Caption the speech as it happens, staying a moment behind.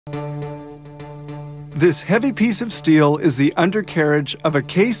This heavy piece of steel is the undercarriage of a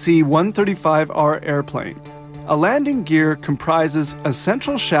KC-135R airplane. A landing gear comprises a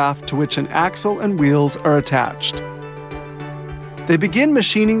central shaft to which an axle and wheels are attached. They begin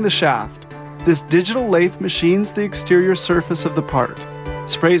machining the shaft. This digital lathe machines the exterior surface of the part.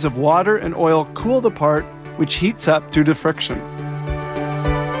 Sprays of water and oil cool the part, which heats up due to friction.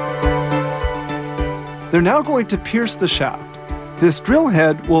 They're now going to pierce the shaft. This drill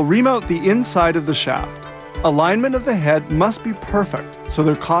head will remount the inside of the shaft. Alignment of the head must be perfect, so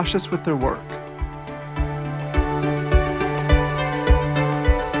they're cautious with their work.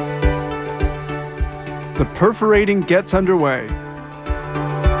 The perforating gets underway.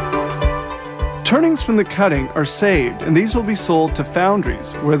 Turnings from the cutting are saved, and these will be sold to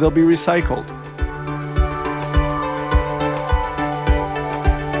foundries where they'll be recycled.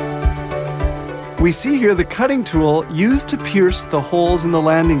 We see here the cutting tool used to pierce the holes in the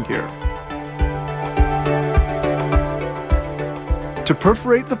landing gear. To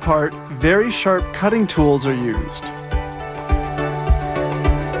perforate the part, very sharp cutting tools are used.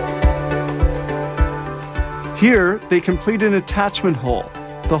 Here, they complete an attachment hole.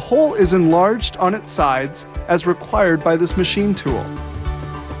 The hole is enlarged on its sides as required by this machine tool.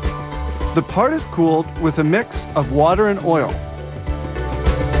 The part is cooled with a mix of water and oil.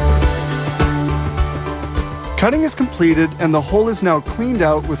 Cutting is completed and the hole is now cleaned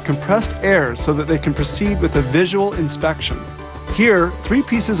out with compressed air so that they can proceed with a visual inspection. Here, 3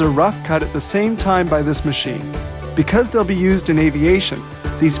 pieces are rough cut at the same time by this machine. Because they'll be used in aviation,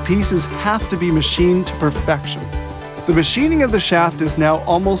 these pieces have to be machined to perfection. The machining of the shaft is now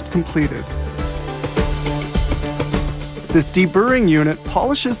almost completed. This deburring unit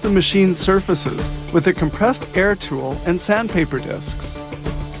polishes the machined surfaces with a compressed air tool and sandpaper discs.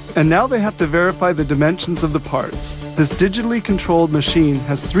 And now they have to verify the dimensions of the parts. This digitally controlled machine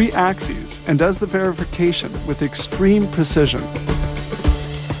has 3 axes and does the verification with extreme precision.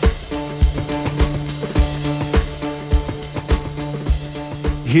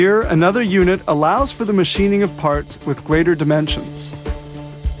 Here, another unit allows for the machining of parts with greater dimensions.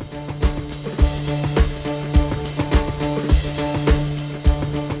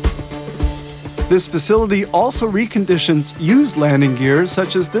 This facility also reconditions used landing gear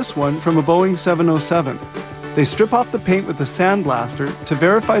such as this one from a Boeing 707. They strip off the paint with a sandblaster to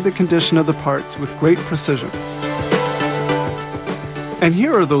verify the condition of the parts with great precision. And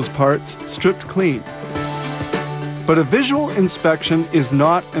here are those parts stripped clean. But a visual inspection is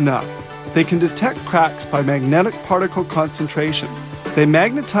not enough. They can detect cracks by magnetic particle concentration. They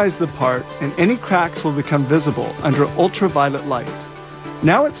magnetize the part and any cracks will become visible under ultraviolet light.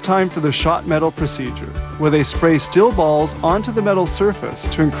 Now it's time for the shot metal procedure, where they spray steel balls onto the metal surface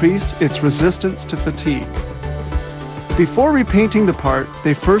to increase its resistance to fatigue. Before repainting the part,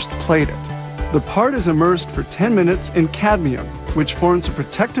 they first plate it. The part is immersed for 10 minutes in cadmium, which forms a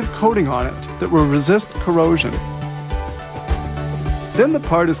protective coating on it that will resist corrosion. Then the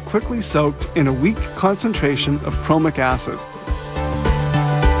part is quickly soaked in a weak concentration of chromic acid.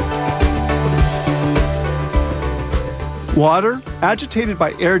 Water, agitated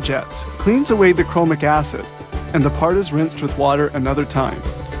by air jets, cleans away the chromic acid, and the part is rinsed with water another time.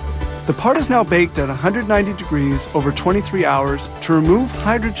 The part is now baked at 190 degrees over 23 hours to remove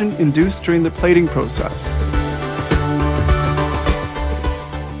hydrogen induced during the plating process.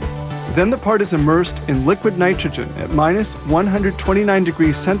 Then the part is immersed in liquid nitrogen at -129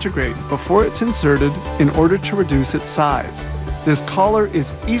 degrees centigrade before it's inserted in order to reduce its size. This collar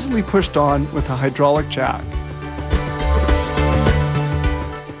is easily pushed on with a hydraulic jack.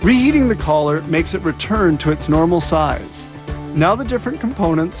 Reheating the collar makes it return to its normal size. Now the different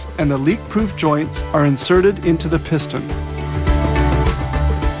components and the leak-proof joints are inserted into the piston.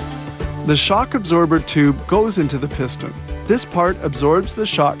 The shock absorber tube goes into the piston. This part absorbs the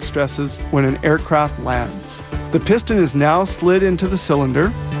shock stresses when an aircraft lands. The piston is now slid into the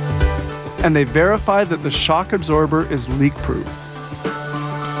cylinder, and they verify that the shock absorber is leak-proof.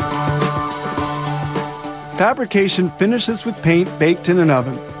 Fabrication finishes with paint baked in an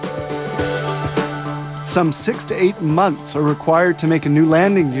oven. Some 6 to 8 months are required to make a new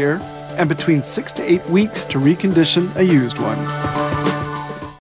landing gear, and between 6 to 8 weeks to recondition a used one.